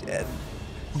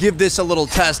give this a little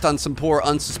test on some poor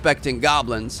unsuspecting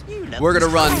goblins. We're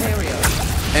gonna run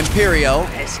Imperio.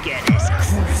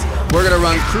 We're gonna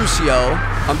run Crucio.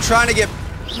 I'm trying to get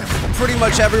pretty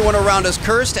much everyone around us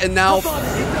cursed, and now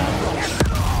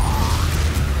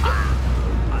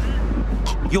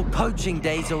your poaching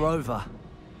days are over.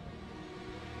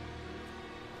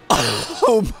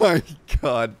 Oh my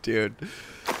god, dude.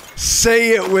 Say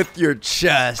it with your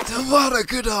chest. Avada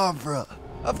Kedavra.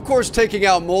 Of course, taking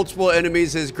out multiple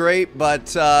enemies is great, but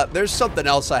there's something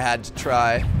else I had to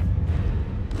try.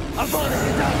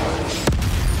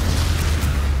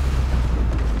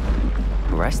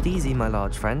 Rest easy, my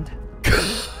large friend.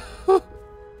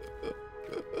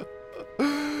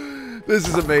 This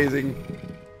is amazing.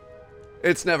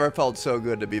 It's never felt so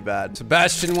good to be bad.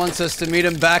 Sebastian wants us to meet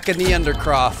him back in the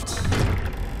Undercroft.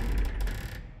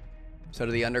 So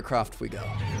to the Undercroft we go.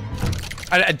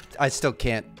 I still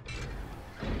can't.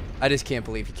 I just can't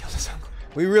believe he killed his uncle.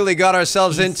 We really got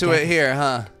ourselves into it here,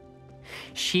 huh?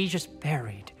 She just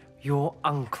buried your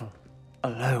uncle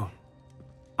alone.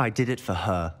 I did it for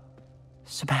her.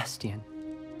 Sebastian,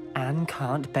 Anne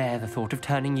can't bear the thought of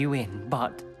turning you in,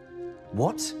 but...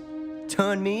 What?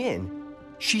 Turn me in?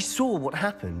 She saw what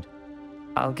happened.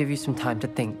 I'll give you some time to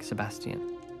think,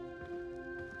 Sebastian.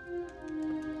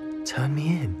 Turn me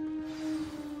in?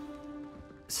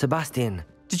 Sebastian.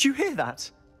 Did you hear that?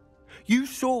 You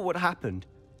saw what happened.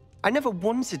 I never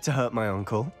wanted to hurt my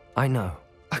uncle. I know.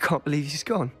 I can't believe he's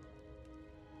gone.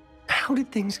 How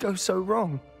did things go so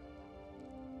wrong?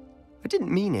 I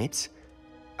didn't mean it.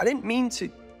 I didn't mean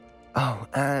to... Oh,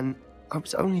 Anne, I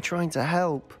was only trying to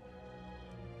help.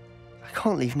 I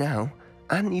can't leave now.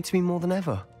 Anne needs me more than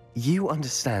ever. You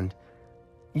understand.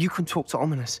 You can talk to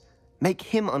Ominous. Make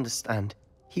him understand.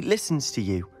 He listens to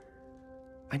you.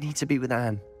 I need to be with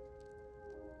Anne.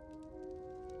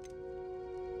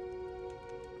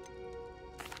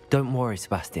 Don't worry,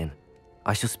 Sebastian.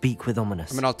 I shall speak with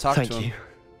Ominous. I mean, I'll talk to him. Thank you.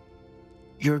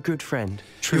 You're a good friend.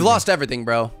 You've lost everything,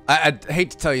 bro. I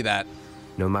hate to tell you that.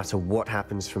 No matter what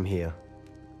happens from here,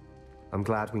 I'm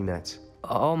glad we met.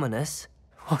 Ominous?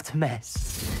 What a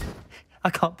mess. I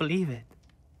can't believe it.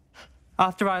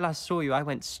 After I last saw you, I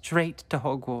went straight to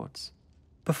Hogwarts.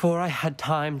 Before I had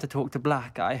time to talk to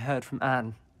Black, I heard from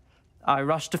Anne. I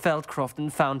rushed to Feldcroft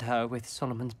and found her with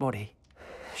Solomon's body.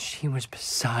 She was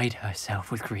beside herself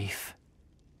with grief.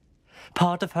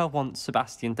 Part of her wants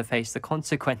Sebastian to face the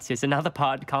consequences, another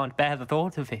part can't bear the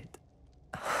thought of it.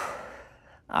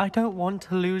 I don't want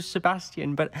to lose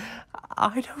Sebastian, but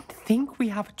I don't think we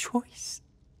have a choice.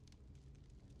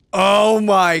 Oh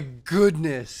my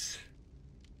goodness.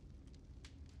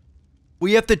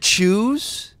 We have to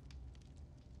choose?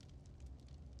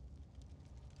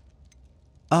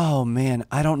 Oh man,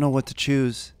 I don't know what to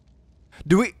choose.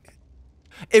 Do we...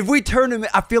 If we turn him in,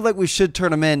 I feel like we should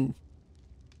turn him in.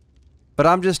 But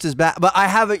I'm just as bad. But I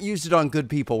haven't used it on good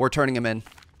people. We're turning him in.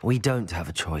 We don't have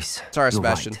a choice. Sorry, You're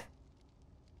Sebastian. Right.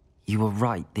 You were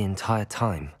right the entire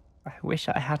time. I wish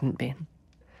I hadn't been.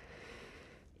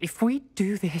 If we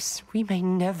do this, we may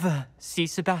never see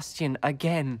Sebastian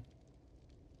again.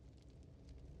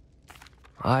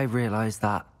 I realize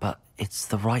that, but it's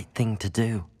the right thing to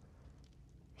do.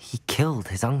 He killed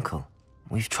his uncle.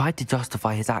 We've tried to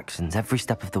justify his actions every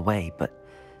step of the way, but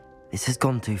this has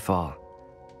gone too far.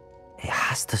 It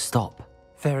has to stop.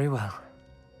 Very well.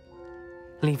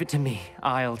 Leave it to me.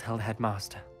 I'll tell the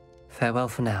headmaster. Farewell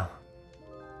for now.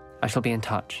 I shall be in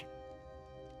touch.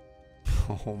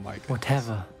 Oh my god.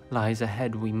 Whatever lies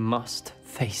ahead, we must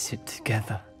face it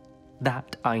together.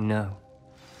 That I know.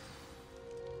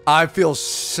 I feel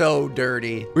so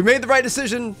dirty. We made the right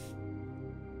decision.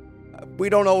 We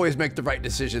don't always make the right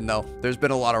decision, though. There's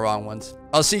been a lot of wrong ones.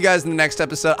 I'll see you guys in the next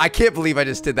episode. I can't believe I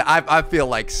just did that. I feel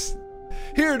like...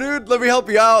 Here, dude, let me help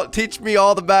you out. Teach me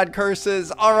all the bad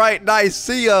curses. All right, nice.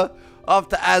 See ya. Off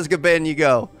to Azkaban you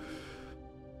go.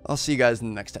 I'll see you guys in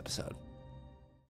the next episode.